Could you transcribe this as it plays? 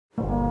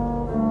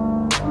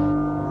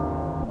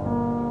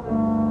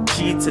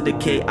to the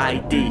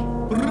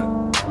KID.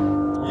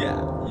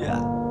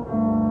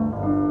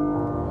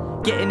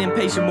 Getting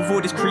impatient with all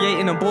this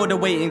creating, I'm bored of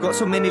waiting. Got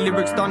so many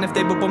lyrics done, if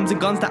they were bombs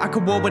and guns that I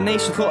could war with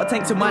nations. Lot of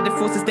tanks and why they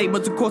force the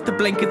statements, of course the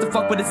blank is the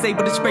fuck with the say,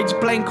 but the spray just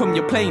blank on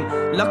your plane.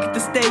 Lucky to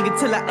stay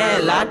until I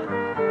air,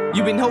 lad.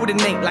 You been holding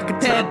Nate like a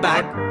tear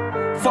bag.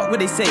 Fuck what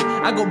they say,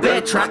 I got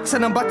bare tracks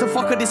and I'm about to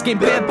fuck up this game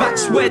bareback.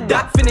 Swear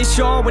that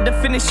finisher with the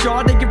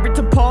finisher, they get ripped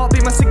apart,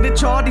 be my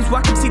signature. These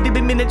whack see they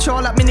be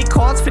miniature like mini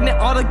cards. Fin it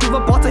hard, I give a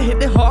bar to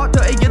hit it hard.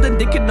 Dirtier than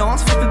dick and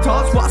arse, fit the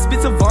tarts. What I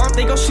spits avant,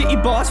 they got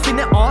shitty bars. Fin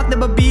it hard,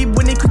 never be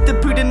winning, could the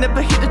poo,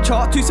 never hit the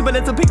chart. Too similar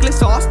to pickless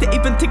sauce, they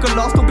even tickle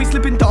lost. Don't be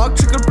slipping dog,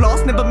 trigger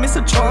blast, never miss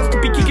a chance to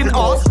be kicking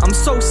ass. I'm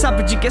so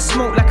savage, you get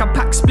smoked like a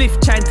pack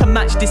spliff, trying to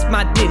match this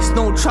madness.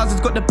 No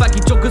trousers, got the baggy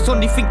joggers on,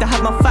 they think they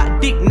have my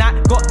fat dick. Nah,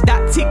 got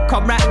that tick,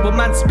 come right, but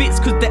man spits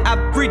cause they're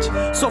average.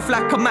 Soft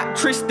like a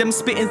mattress, them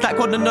spittings like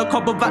on the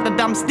cob about the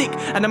damn stick.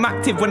 And I'm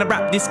active when I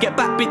rap this, get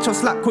back bitch or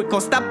slap quick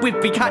or stab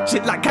with me, catch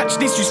it like catch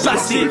this, you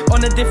spastic.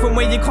 On a different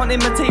way, you can't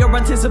imitate or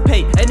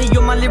anticipate. Any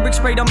of my lyrics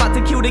sprayed, I'm about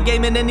to kill the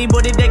game. And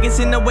anybody that gets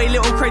in the way,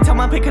 little crate, time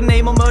I pick a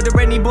name, I'll murder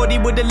anybody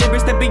with the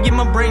lyrics that big in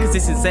my brain. Cause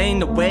it's insane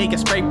the way I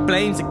spray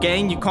flames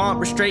again. You can't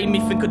restrain me,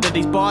 think of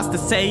these bars to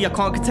say. I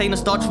can't contain a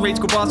starch rage,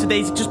 go bars for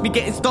days, it just be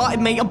getting started,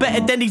 mate. I'm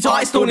better than these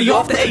artists only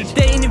after age.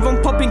 They ain't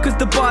even popping cause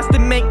the bars they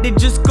make, they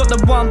just got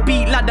the one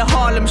beat like the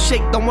Harlem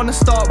Shake. Don't wanna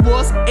start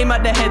wars, aim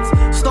at their heads,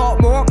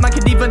 start more. Man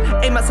could even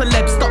aim at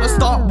celebs, start the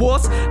start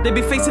wars. They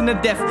be facing the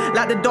death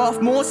like the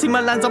Darth Maul. See my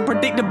lines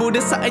unpredictable,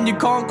 there's something you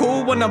can't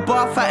call. When a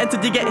bar fight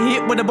until you get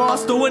hit with a bar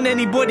stool. And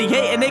anybody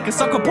hating, they can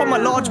suck up on my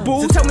large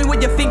balls. So tell me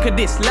what you think of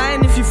this,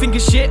 lying if you think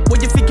it's shit.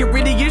 What you think it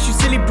really is, you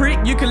silly prick.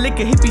 You can lick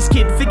a hippie's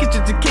kid, think it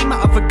just came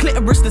out of a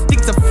clitoris that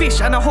stinks of fish.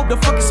 And I hope the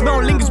fucking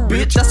smell lingers,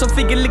 bitch. That's what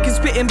finger licking,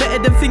 spitting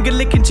better than finger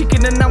licking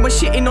chicken. And now we're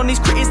shitting on these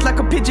critics like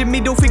a pigeon.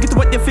 Middle finger to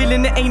what you're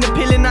feeling, it ain't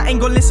appealing. I ain't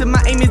gon' listen,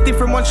 my aim is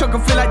different. One shot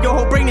can feel like your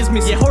whole brain is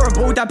missing. Yeah,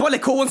 horrible,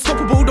 diabolical,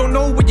 unstoppable. Don't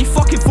know what you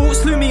fucking thought.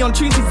 Slew me on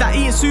Tuesdays like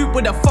eating soup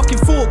with a fucking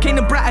fork. Ain't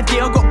a brat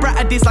idea, I got brat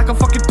at this like a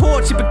fucking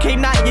porch. It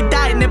became night, you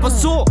died, never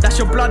saw. That's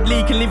your blood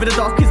leaking, leave it the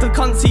dark, cause the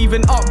cunts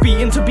even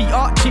upbeating to be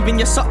achieving.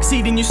 You're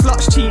succeeding, you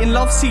sluts cheating,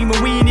 love scene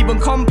when we ain't even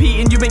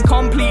competing. You ain't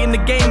completing the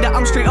game that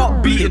I'm straight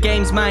up beating. The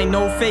game's mine,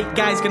 no fake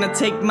guys gonna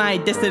take my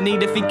destiny.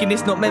 They're thinking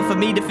it's not meant for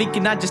me, they're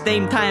thinking I just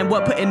aim time.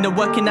 Work putting the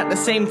work in at the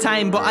same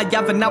time, but I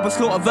have an hour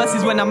slaughter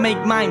verses when I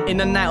make mine. In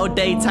the night or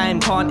daytime,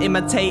 can't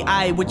imitate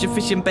I with your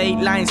fishing bait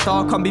line.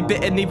 Star can't be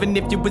bitten even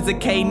if you was a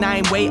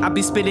K9. Wait, I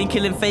be spilling,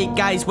 killing fake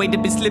guys. Wait, they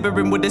be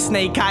slithering with the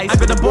snake eyes. I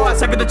got the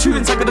bars, I got the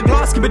tunes, I got the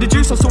glass. Give me the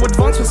juice, I'm so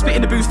advanced for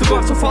spitting the boost. The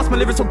bar so fast, my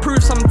lyrics will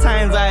prove.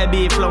 Sometimes I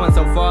be flowing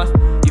so fast.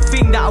 You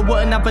think that I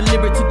wouldn't have a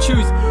lyric to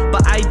choose,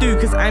 but I do,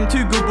 cause I'm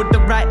too good with the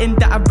writing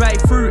that I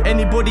write through.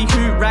 Anybody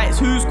who writes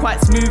who's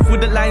quite smooth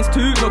with the lines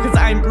too. Not cause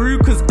I'm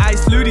rude, cause I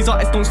slew these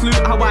artists, don't slew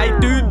how I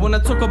do. Wanna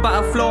talk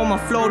about a flow, I'm a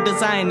flow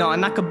designer,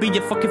 and I could be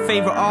your fucking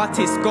favourite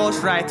artist.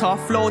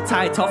 Ghostwriter, flow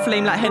tighter,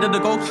 flame like head of the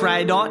Ghost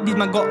Rider. These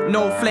man got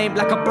no flame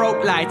like a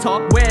broke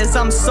lighter. Whereas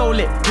I'm so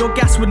lit, your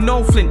gas with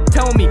no flint.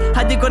 Tell me,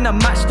 how you gonna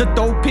match the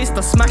dopest?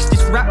 I smash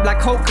this rap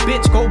like Hulk,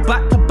 bitch. Go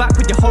back to back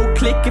with your whole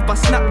clique. If I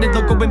snap, then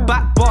I'm going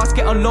back. Bars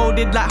get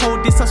unloaded like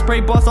hold this. I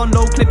spray bars on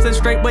low clips and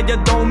straight where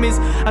your dome is.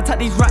 Attack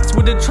these rats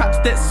with the traps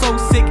that's so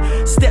sick.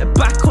 Step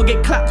back or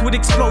get clapped with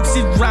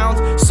explosive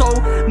rounds. So,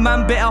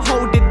 man, better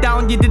hold it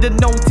down. You didn't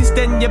notice,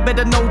 then you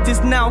better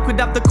notice now. Could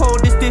have the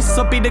coldest this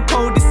or be the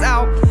coldest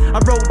out. I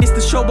wrote this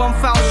to show I'm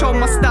foul, show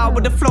my style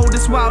with the flow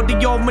that's wild. The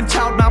human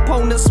child, my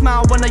opponent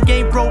smile when I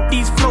ain't wrote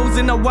these flows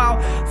in a while.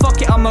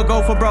 Fuck it, I'ma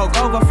go for broke.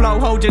 Overflow,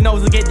 hold your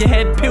nose and get your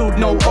head peeled,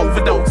 no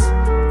overdose.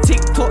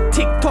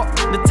 Tick tock,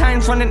 the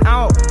time's running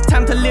out.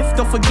 Time to lift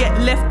off or get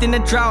left in a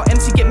drought.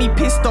 MC get me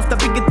pissed off, the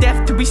bigger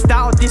death to be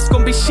stout. This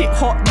gon' be shit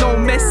hot, no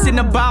messing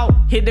about.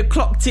 Hit the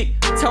clock tick,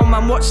 tell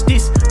man watch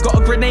this.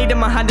 Got a grenade in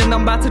my hand and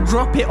I'm about to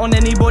drop it on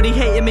anybody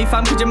hating me,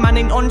 fam, cause your man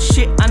ain't on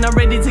shit. And I'm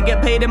ready to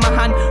get paid in my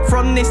hand.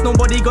 From this,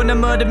 nobody gonna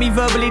murder me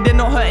verbally. They're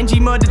not hurting G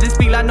murder, they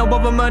speak like no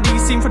other murder you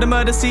seen from the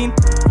murder scene.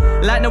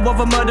 Like no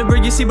other murderer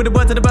you see with the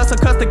words of the burst. I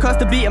curse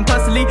the beat, and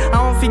personally I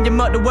don't think you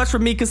murder words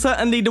from me, cause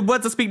certainly the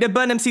words I speak they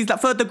burn MCs like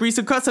third degree.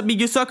 So curse at me,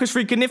 you circus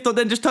freak, and if not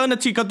then just turn a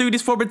cheek. I'll do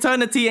this for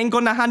eternity, ain't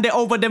gonna hand it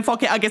over, then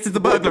fuck it, I guess it's a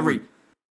burglary.